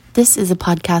This is a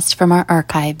podcast from our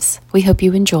archives. We hope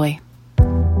you enjoy.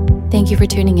 Thank you for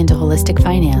tuning into Holistic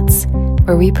Finance,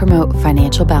 where we promote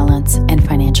financial balance and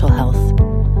financial health.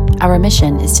 Our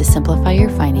mission is to simplify your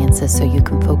finances so you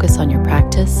can focus on your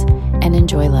practice and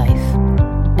enjoy life.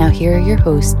 Now here are your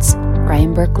hosts,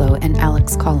 Ryan Burklow and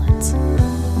Alex Collins.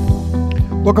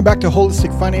 Welcome back to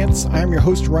Holistic Finance. I am your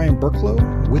host, Ryan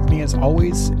Burklow. With me, as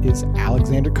always, is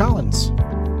Alexander Collins.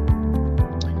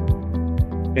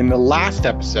 In the last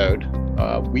episode,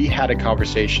 we had a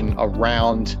conversation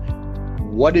around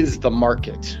what is the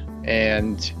market,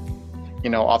 and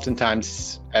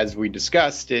oftentimes, as we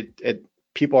discussed,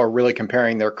 people are really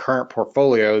comparing their current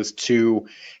portfolios to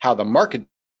how the market's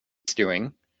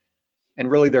doing,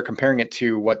 and really they're comparing it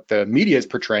to what the media is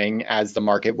portraying as the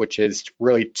market, which is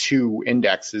really two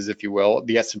indexes, if you will,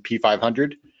 the S&P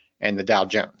 500 and the Dow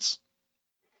Jones.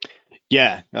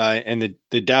 Yeah, and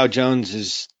the Dow Jones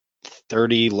is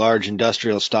 30 large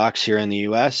industrial stocks here in the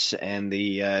U.S., and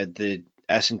the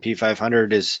S&P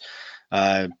 500 is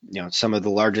some of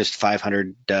the largest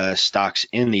 500 stocks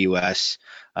in the U.S.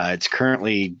 It's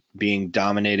currently being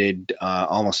dominated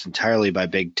almost entirely by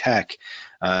big tech.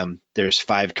 There's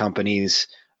 5 companies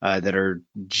that are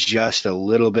just a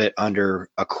little bit under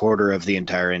a quarter of the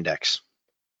entire index,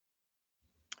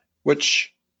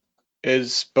 which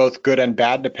is both good and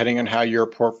bad depending on how your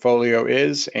portfolio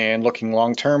is, and looking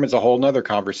long term is a whole nother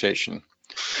conversation.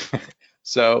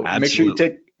 So make sure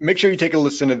you take a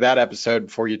listen to that episode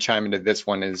before you chime into this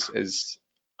one, is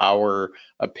our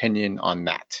opinion on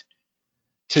that.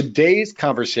 Today's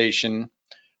conversation,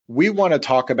 we want to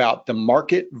talk about the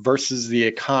market versus the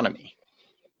economy.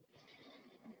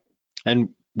 And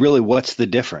really, what's the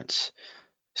difference?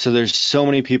 So there's so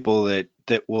many people that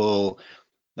will,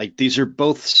 like, these are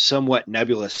both somewhat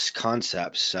nebulous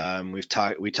concepts.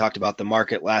 We talked about the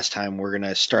market last time. We're going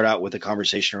to start out with a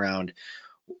conversation around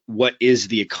what is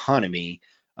the economy,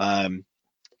 and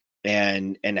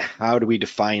how do we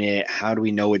define it? How do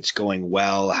we know it's going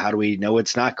well? How do we know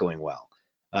it's not going well?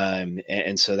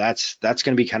 And so that's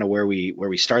going to be kind of where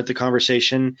we start the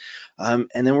conversation, and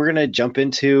then we're going to jump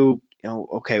into,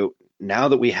 okay, now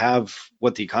that we have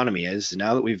what the economy is,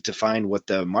 now that we've defined what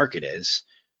the market is,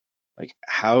 like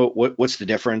what's the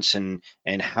difference, and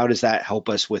how does that help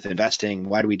us with investing?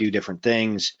 Why do we do different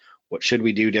things? What should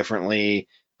we do differently?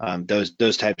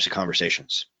 Those types of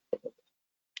conversations.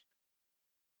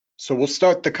 So we'll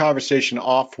start the conversation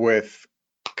off with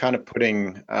kind of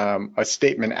putting a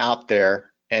statement out there,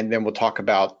 and then we'll talk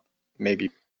about maybe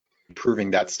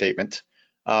proving that statement.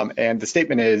 And the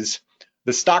statement is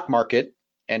the stock market,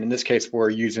 and in this case, we're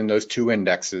using those two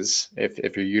indexes,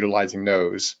 if you're utilizing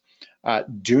those,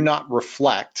 do not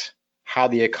reflect how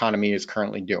the economy is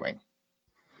currently doing.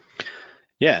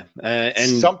 Yeah,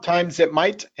 and sometimes it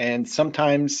might, and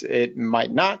sometimes it might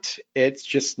not. It's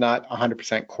just not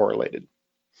 100% correlated.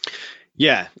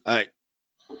 Yeah,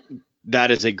 that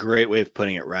is a great way of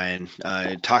putting it, Ryan.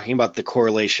 Talking about the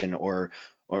correlation, or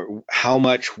how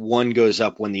much one goes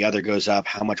up when the other goes up,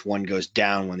 how much one goes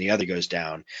down when the other goes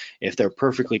down. If they're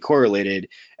perfectly correlated,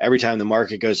 every time the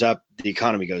market goes up, the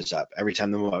economy goes up. Every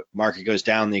time the market goes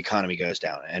down, the economy goes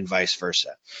down, and vice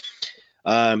versa.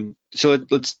 So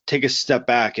let's take a step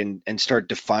back and start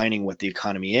defining what the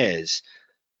economy is.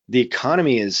 The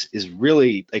economy is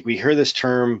really, like, we hear this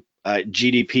term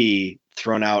GDP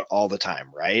thrown out all the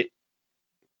time, right?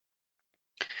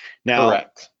 Now,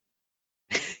 correct.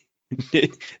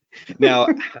 Now,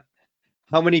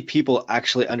 how many people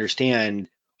actually understand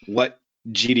what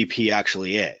GDP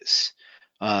actually is?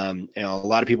 A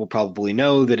lot of people probably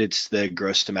know that it's the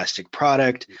gross domestic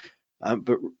product,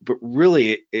 but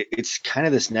really it's kind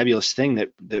of this nebulous thing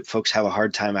that folks have a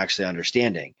hard time actually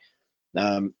understanding.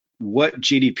 What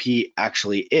GDP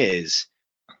actually is,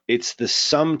 it's the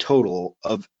sum total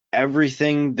of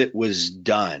everything that was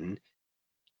done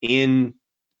in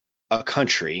a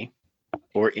country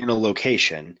or in a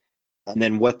location, and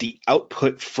then what the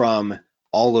output from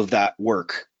all of that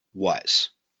work was.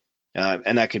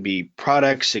 And that could be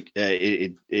products.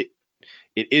 It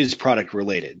is product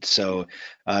related. So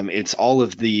it's all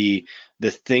of the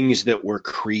things that were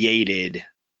created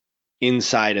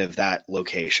inside of that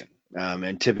location.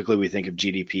 And typically we think of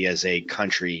GDP as a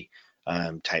country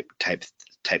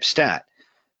type stat.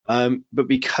 But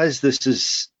because this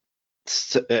is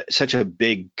such a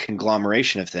big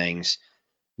conglomeration of things,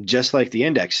 just like the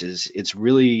indexes, it's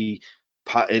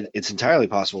entirely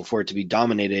possible for it to be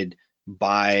dominated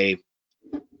by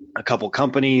a couple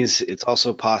companies. It's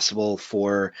also possible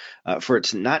for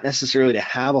it not necessarily to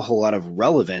have a whole lot of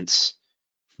relevance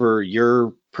for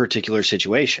your particular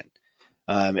situation.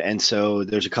 And so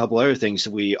there's a couple other things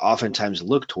that we oftentimes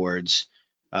look towards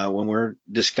when we're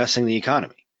discussing the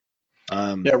economy.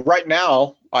 Yeah, right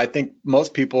now, I think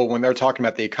most people, when they're talking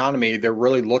about the economy, they're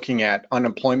really looking at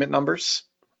unemployment numbers.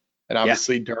 And Yeah.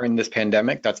 obviously, during this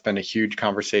pandemic, that's been a huge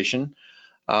conversation.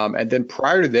 And then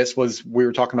prior to this we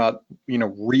were talking about,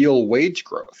 real wage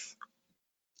growth.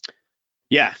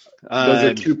 Yeah. Those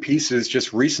are two pieces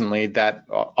just recently that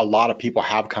a lot of people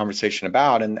have conversation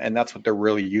about, and that's what they're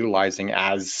really utilizing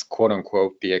as quote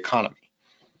unquote the economy.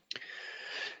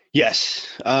 Yes.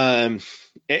 And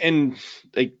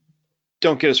like,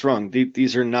 don't get us wrong.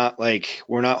 These are not like,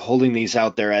 we're not holding these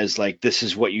out there as like, this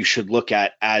is what you should look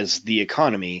at as the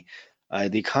economy.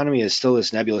 The economy is still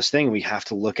this nebulous thing. We have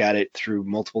to look at it through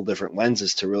multiple different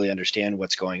lenses to really understand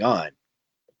what's going on.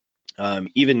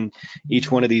 Even each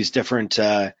one of these different,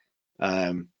 things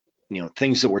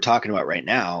that we're talking about right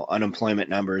now, unemployment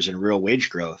numbers and real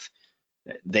wage growth,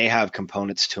 they have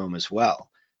components to them as well.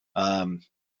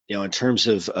 In terms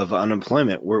of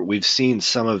unemployment, we've seen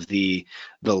some of the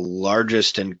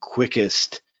largest and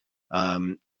quickest,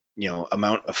 amount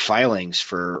of filings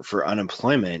for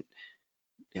unemployment.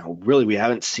 Really, we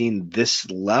haven't seen this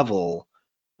level,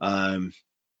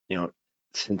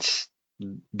 since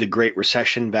the Great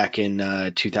Recession back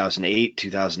in 2008,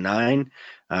 2009.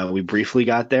 We briefly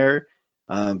got there,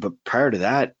 but prior to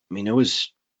that, it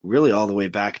was really all the way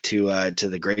back to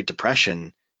the Great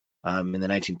Depression in the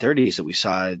 1930s that we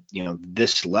saw,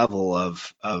 this level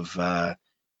of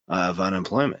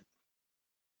unemployment.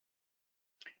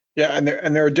 Yeah, and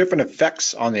there are different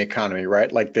effects on the economy, right?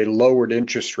 Like they lowered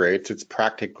interest rates. It's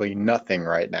practically nothing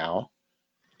right now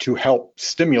to help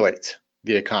stimulate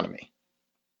the economy.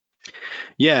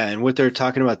 Yeah, and what they're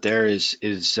talking about there is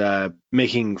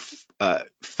making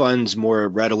funds more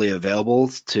readily available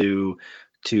to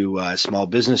small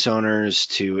business owners,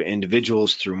 to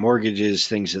individuals through mortgages,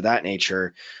 things of that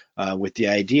nature, with the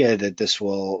idea that this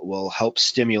will help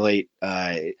stimulate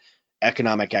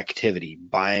economic activity,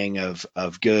 buying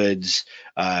of goods,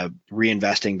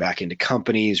 reinvesting back into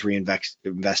companies,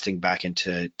 investing back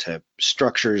into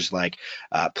structures like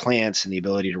plants and the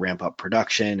ability to ramp up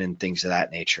production and things of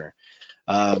that nature.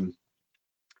 And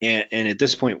at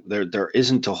this point, there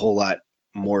isn't a whole lot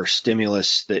more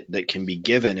stimulus that can be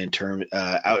given in term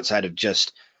outside of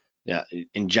just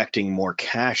injecting more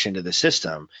cash into the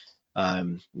system.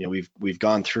 We've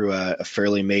gone through a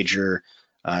fairly major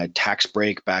tax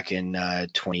break back in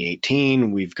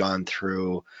 2018. We've gone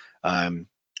through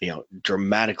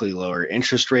dramatically lower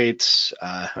interest rates.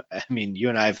 You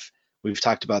and we've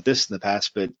talked about this in the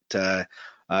past, but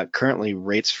currently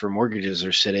rates for mortgages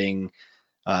are sitting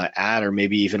at or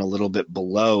maybe even a little bit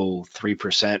below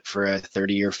 3% for a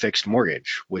 30-year fixed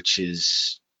mortgage, which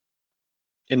is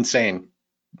insane.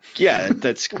 Yeah,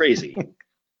 that's crazy.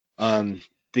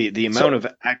 The amount of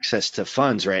access to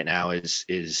funds right now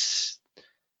is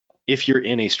if you're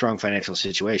in a strong financial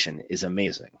situation, is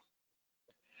amazing.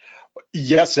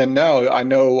 Yes and no. I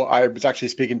know I was actually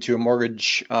speaking to a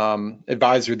mortgage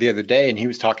advisor the other day, and he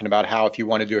was talking about how if you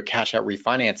want to do a cash out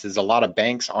refinances, a lot of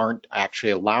banks aren't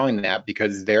actually allowing that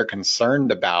because they're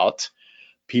concerned about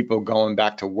people going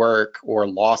back to work or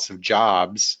loss of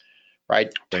jobs,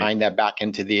 right? Tying that back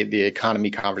into the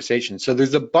economy conversation. So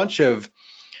there's a bunch of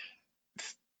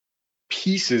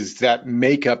pieces that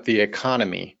make up the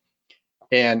economy.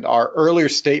 And our earlier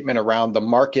statement around the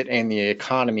market and the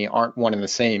economy aren't one and the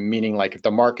same, meaning like if the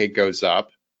market goes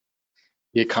up,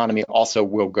 the economy also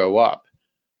will go up.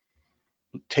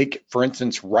 Take, for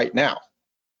instance, right now,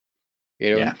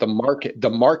 the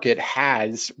market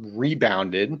has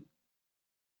rebounded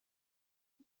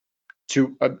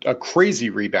to a crazy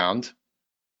rebound,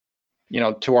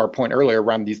 to our point earlier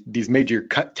around these major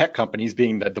tech companies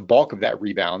being the bulk of that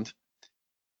rebound.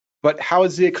 But how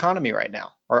is the economy right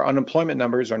now? Our unemployment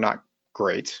numbers are not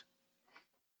great.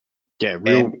 Yeah,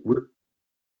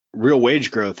 real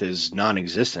wage growth is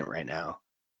non-existent right now.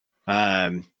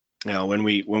 When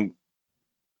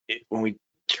we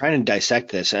try to dissect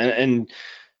this, and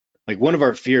like one of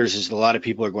our fears is a lot of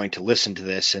people are going to listen to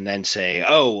this and then say,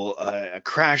 "Oh, well, a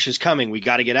crash is coming. We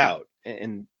got to get out."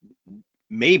 And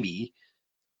maybe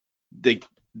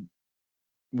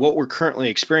what we're currently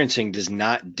experiencing does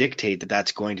not dictate that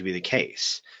that's going to be the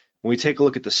case. When we take a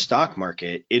look at the stock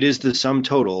market, it is the sum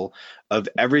total of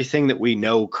everything that we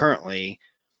know currently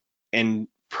and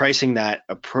pricing that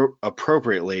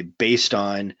appropriately based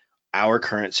on our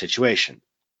current situation.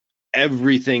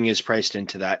 Everything is priced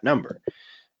into that number.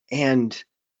 And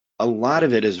a lot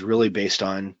of it is really based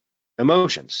on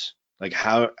emotions. Like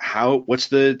what's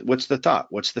the thought?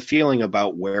 What's the feeling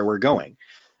about where we're going?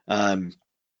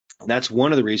 That's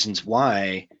one of the reasons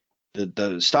why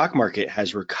the stock market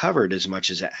has recovered as much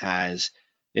as it has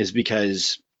is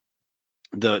because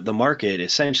the market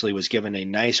essentially was given a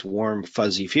nice, warm,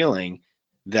 fuzzy feeling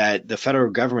that the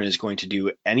federal government is going to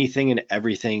do anything and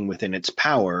everything within its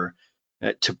power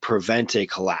to prevent a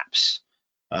collapse.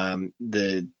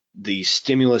 The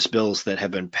stimulus bills that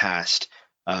have been passed,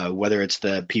 whether it's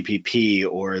the PPP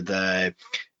or the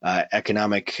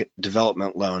economic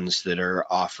development loans that are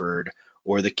offered,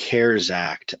 or the CARES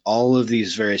Act, all of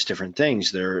these various different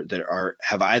things that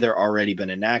have either already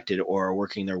been enacted or are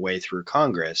working their way through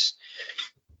Congress,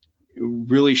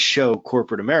 really show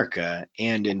corporate America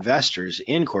and investors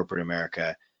in corporate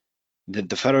America that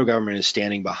the federal government is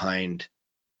standing behind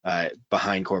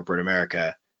corporate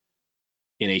America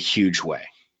in a huge way.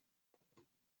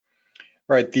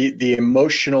 Right. The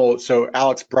emotional. So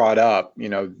Alex brought up,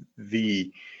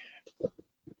 if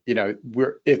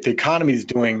the economy is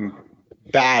doing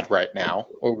bad right now,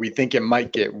 or we think it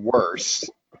might get worse,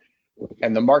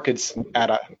 and the market's at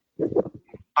a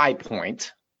high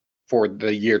point for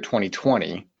the year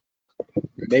 2020,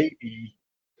 maybe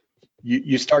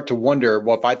you start to wonder,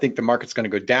 well, if I think the market's going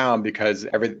to go down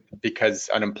because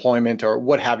unemployment or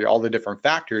what have you, all the different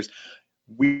factors,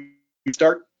 we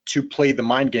start to play the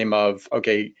mind game of,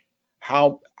 okay,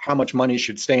 how much money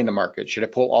should stay in the market? Should I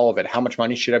pull all of it? How much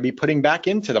money should I be putting back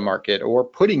into the market or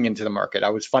putting into the market? I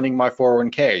was funding my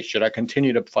 401k. Should I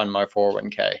continue to fund my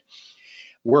 401k?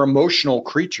 We're emotional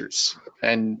creatures.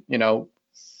 And,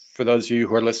 for those of you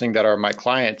who are listening that are my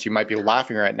clients, you might be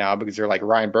laughing right now because you're like,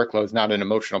 Ryan Burklow is not an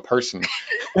emotional person.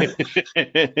 And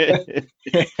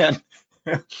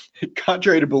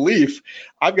contrary to belief,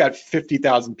 I've got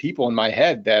 50,000 people in my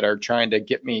head that are trying to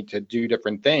get me to do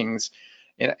different things.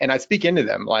 And I speak into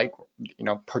them, like,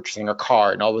 purchasing a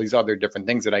car and all these other different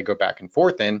things that I go back and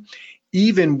forth in,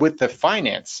 even with the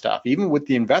finance stuff, even with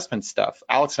the investment stuff.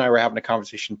 Alex and I were having a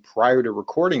conversation prior to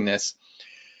recording this.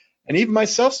 And even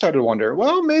myself started to wonder,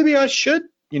 well, maybe I should,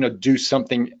 do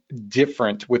something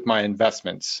different with my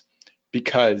investments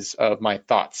because of my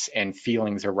thoughts and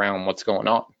feelings around what's going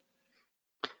on.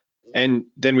 And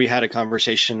then we had a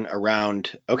conversation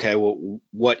around, okay, well,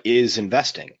 what is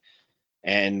investing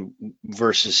and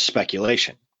versus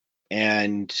speculation?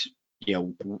 And,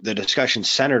 the discussion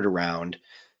centered around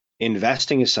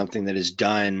investing is something that is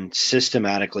done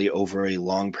systematically over a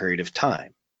long period of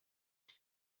time.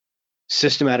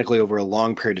 Systematically over a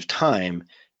long period of time,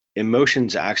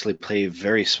 emotions actually play a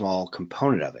very small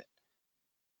component of it.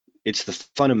 It's the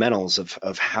fundamentals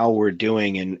of how we're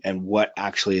doing and what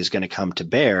actually is going to come to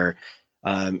bear,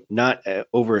 not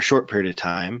over a short period of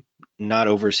time, not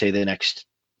over, say, the next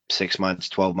 6 months,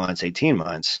 12 months, 18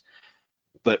 months,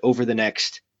 but over the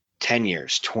next 10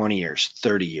 years, 20 years,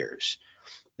 30 years.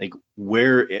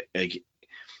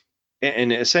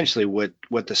 And essentially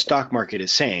what the stock market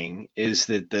is saying is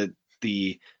that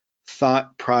the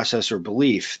thought process or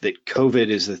belief that COVID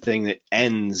is the thing that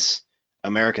ends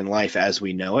American life as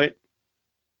we know it,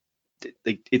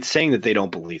 it's saying that they don't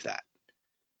believe that.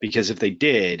 Because if they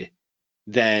did,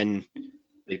 then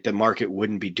the market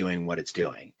wouldn't be doing what it's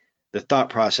doing. The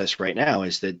thought process right now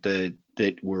is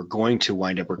that we're going to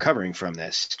wind up recovering from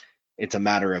this. It's a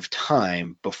matter of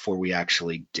time before we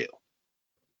actually do.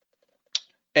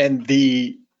 And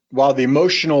while the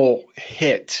emotional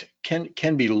hit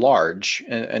can be large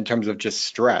in terms of just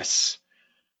stress,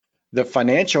 the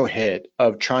financial hit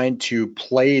of trying to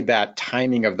play that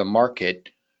timing of the market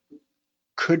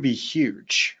could be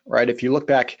huge, right? If you look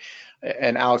back,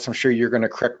 and Alex, I'm sure you're going to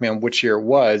correct me on which year it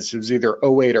was either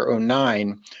 08 or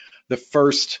 09, the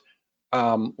first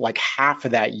half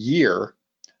of that year,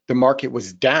 the market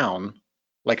was down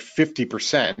like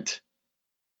 50%.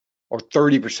 Or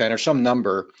 30% or some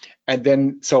number. And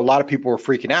then, so a lot of people were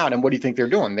freaking out. And what do you think they're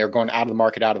doing? They're going out of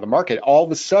the market. All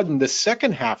of a sudden, the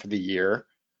second half of the year,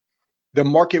 the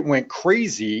market went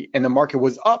crazy and the market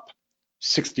was up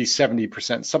 60,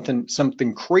 70%,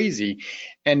 something crazy.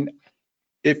 And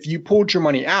if you pulled your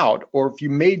money out, or if you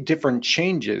made different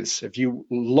changes, if you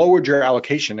lowered your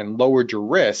allocation and lowered your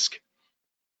risk,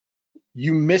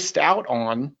 you missed out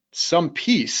on some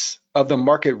piece of the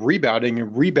market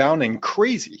rebounding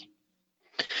crazy.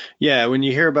 Yeah, when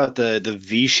you hear about the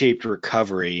V-shaped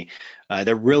recovery,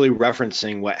 they're really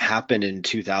referencing what happened in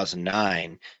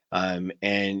 2009. And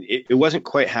it wasn't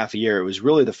quite half a year. It was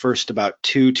really the first about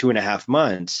 2.5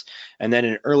 months. And then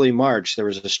in early March, there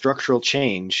was a structural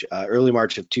change. Early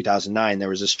March of 2009, there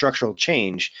was a structural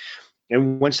change.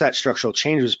 And once that structural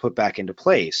change was put back into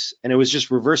place, and it was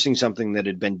just reversing something that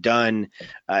had been done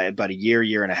about a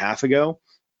year and a half ago,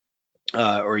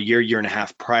 or a year and a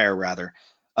half prior, rather,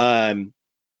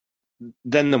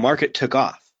 then the market took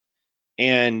off.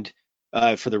 And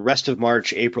for the rest of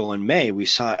March, April, and May, we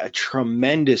saw a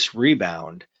tremendous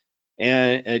rebound,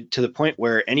 and to the point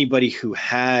where anybody who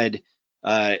had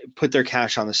put their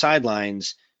cash on the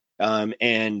sidelines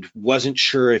and wasn't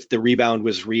sure if the rebound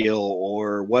was real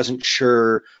or wasn't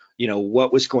sure,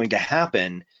 what was going to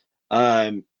happen,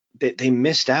 they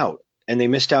missed out, and they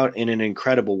missed out in an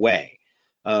incredible way.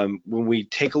 When we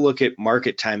take a look at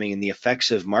market timing and the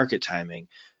effects of market timing,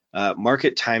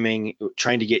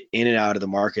 trying to get in and out of the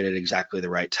market at exactly the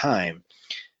right time,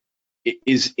 it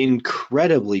is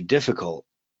incredibly difficult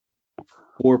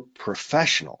for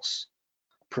professionals.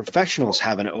 Professionals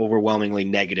have an overwhelmingly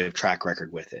negative track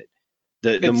record with it.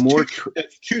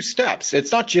 It's two steps.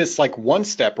 It's not just like one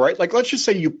step, right? Like, let's just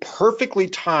say you perfectly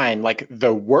time like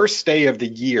the worst day of the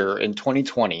year in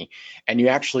 2020, and you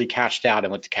actually cashed out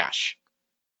and went to cash.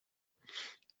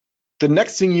 The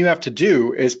next thing you have to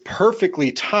do is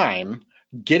perfectly time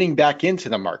getting back into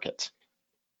the market.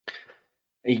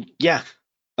 Yeah.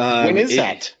 When is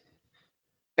that?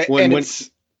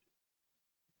 It's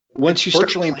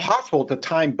virtually impossible to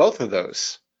time both of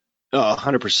those.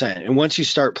 100%. And once you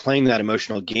start playing that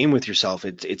emotional game with yourself,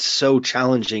 it's so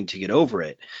challenging to get over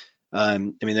it.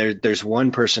 There's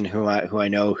one person who I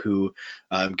know who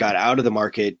got out of the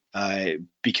market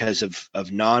because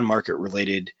of non-market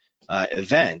related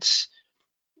events,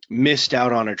 missed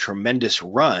out on a tremendous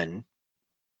run,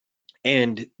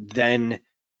 and then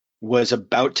was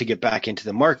about to get back into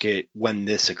the market when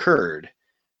this occurred.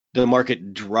 The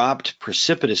market dropped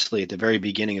precipitously at the very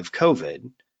beginning of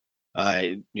COVID.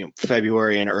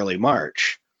 February and early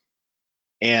March,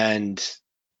 and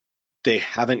they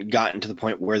haven't gotten to the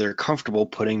point where they're comfortable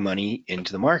putting money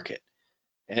into the market.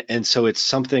 And so it's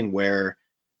something where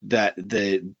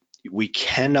we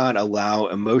cannot allow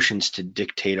emotions to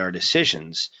dictate our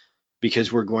decisions, because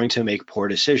we're going to make poor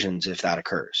decisions if that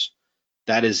occurs.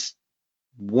 That is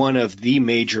one of the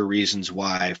major reasons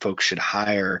why folks should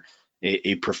hire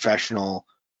a professional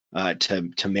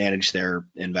to manage their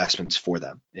investments for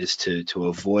them, is to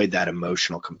avoid that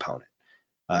emotional component,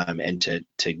 and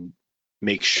to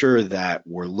make sure that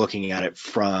we're looking at it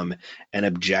from an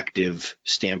objective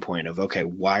standpoint of, okay,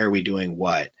 why are we doing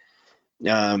what?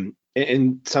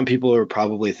 And some people are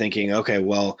probably thinking, okay,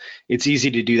 well, it's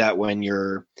easy to do that when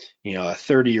you're, a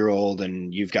 30-year-old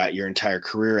and you've got your entire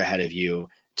career ahead of you.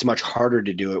 It's much harder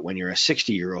to do it when you're a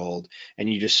 60-year-old and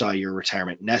you just saw your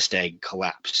retirement nest egg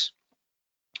collapse.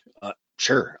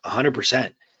 Sure,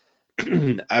 100%.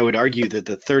 I would argue that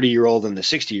the 30-year-old and the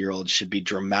 60-year-old should be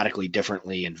dramatically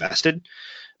differently invested.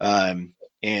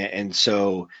 And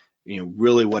so,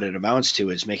 really what it amounts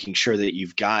to is making sure that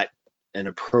you've got an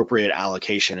appropriate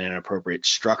allocation and an appropriate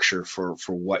structure for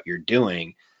what you're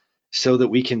doing, so that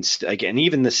we can, again,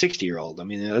 even the 60-year-old,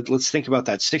 let's think about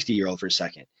that 60-year-old for a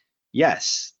second.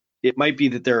 Yes, it might be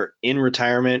that they're in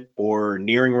retirement or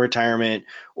nearing retirement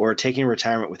or taking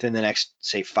retirement within the next,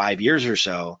 say, 5 years or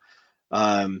so,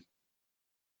 and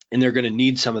they're going to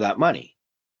need some of that money.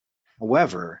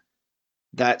 However,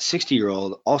 that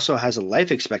 60-year-old also has a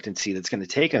life expectancy that's going to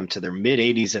take them to their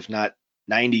mid-80s, if not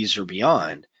 90s or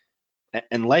beyond.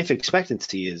 And life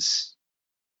expectancy is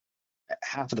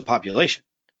half of the population.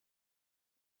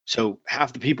 So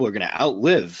half the people are going to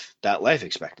outlive that life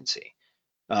expectancy.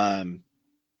 So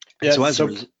we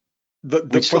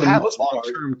still have a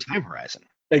long-term time horizon.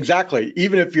 Exactly.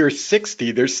 Even if you're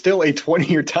 60, there's still a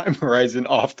 20-year time horizon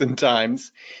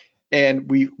oftentimes, and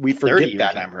we forget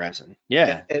that time horizon.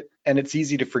 Yeah, and it's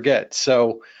easy to forget.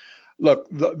 So, look,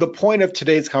 the point of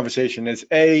today's conversation is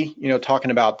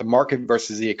talking about the market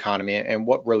versus the economy and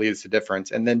what really is the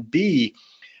difference, and then B,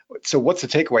 so what's the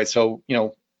takeaway? So,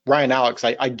 Ryan, Alex,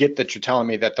 I get that you're telling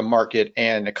me that the market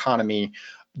and economy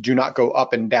do not go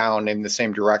up and down in the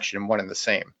same direction, one and the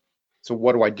same. So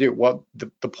what do I do? Well,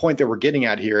 the point that we're getting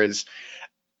at here is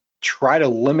try to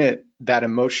limit that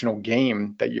emotional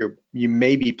game that you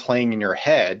may be playing in your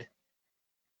head.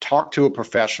 Talk to a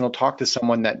professional, talk to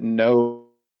someone that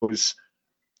knows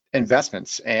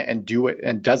investments and do it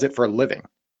and does it for a living.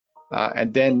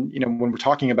 And then, when we're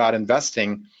talking about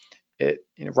investing,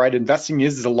 investing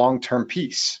is the long-term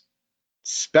piece.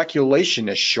 Speculation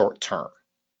is short-term.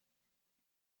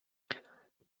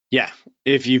 Yeah,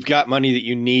 if you've got money that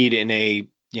you need in a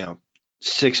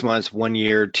 6 months, 1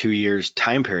 year, 2 years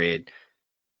time period,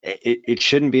 it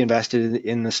shouldn't be invested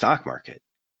in the stock market.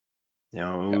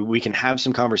 We can have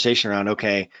some conversation around,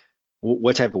 okay,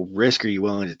 what type of risk are you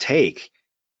willing to take?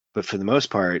 But for the most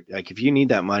part, like, if you need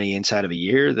that money inside of a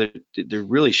year, there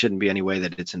really shouldn't be any way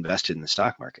that it's invested in the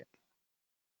stock market.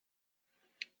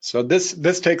 So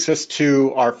this takes us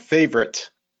to our favorite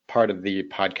part of the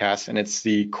podcast, and it's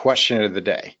the question of the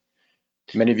day.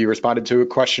 Many of you responded to a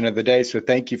question of the day, so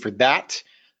thank you for that.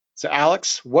 So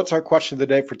Alex, what's our question of the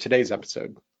day for today's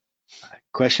episode?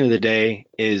 Question of the day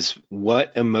is,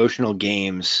 what emotional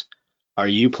games are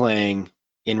you playing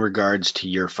in regards to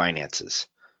your finances?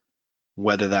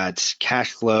 Whether that's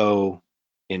cash flow,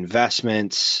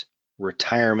 investments,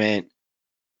 retirement,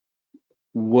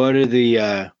 what are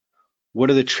the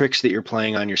tricks that you're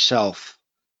playing on yourself,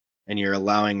 and you're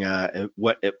allowing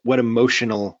what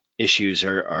emotional issues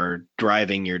are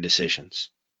driving your decisions?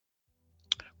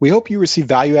 We hope you receive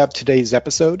value out of today's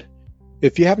episode.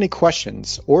 If you have any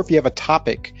questions, or if you have a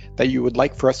topic that you would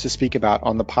like for us to speak about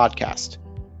on the podcast,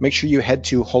 make sure you head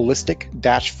to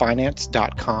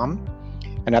holistic-finance.com,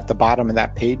 and at the bottom of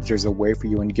that page, there's a way for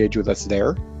you to engage with us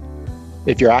there.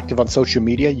 If you're active on social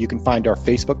media, you can find our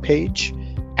Facebook page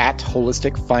at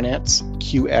Holistic Finance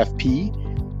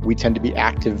QFP. We tend to be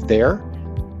active there.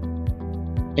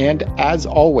 And as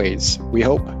always, we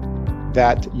hope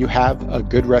that you have a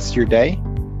good rest of your day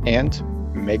and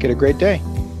make it a great day.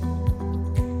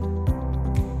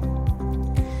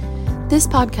 This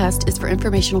podcast is for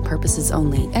informational purposes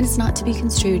only and is not to be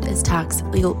construed as tax,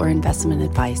 legal, or investment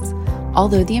advice.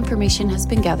 Although the information has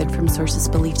been gathered from sources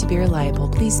believed to be reliable,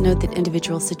 please note that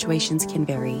individual situations can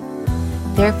vary.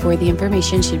 Therefore, the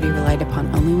information should be relied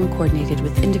upon only when coordinated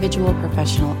with individual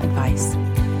professional advice.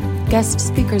 Guest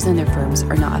speakers and their firms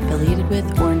are not affiliated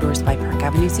with or endorsed by Park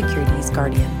Avenue Securities,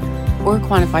 Guardian, or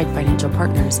Quantified Financial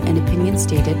Partners, and opinions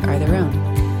stated are their own.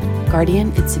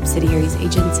 Guardian, its subsidiaries,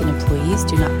 agents, and employees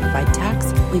do not provide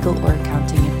tax, legal, or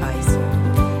accounting advice.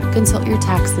 Consult your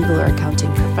tax, legal, or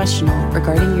accounting professional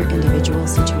regarding your individual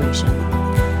situation.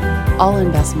 All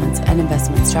investments and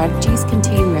investment strategies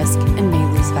contain risk and may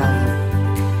lose value.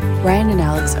 Ryan and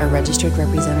Alex are registered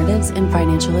representatives and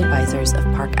financial advisors of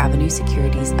Park Avenue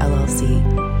Securities, LLC,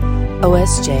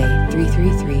 OSJ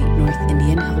 333 North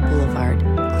Indian Hill Boulevard,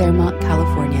 Claremont,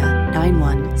 California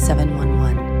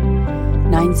 91711,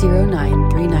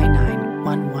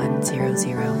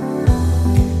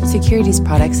 909-399-1100. Securities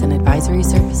products and advisory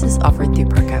services offered through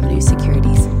Park Avenue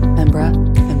Securities, Membra,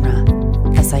 FINRA,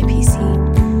 SIPC.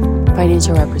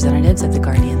 Financial representatives of the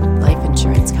Guardian Life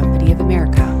Insurance Company of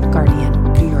America, Guardian,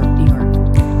 New York, New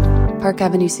York. Park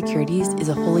Avenue Securities is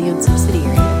a wholly owned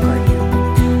subsidiary of Guardian.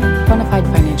 Quantified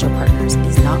Financial Partners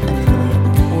is not an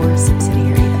affiliate or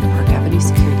subsidiary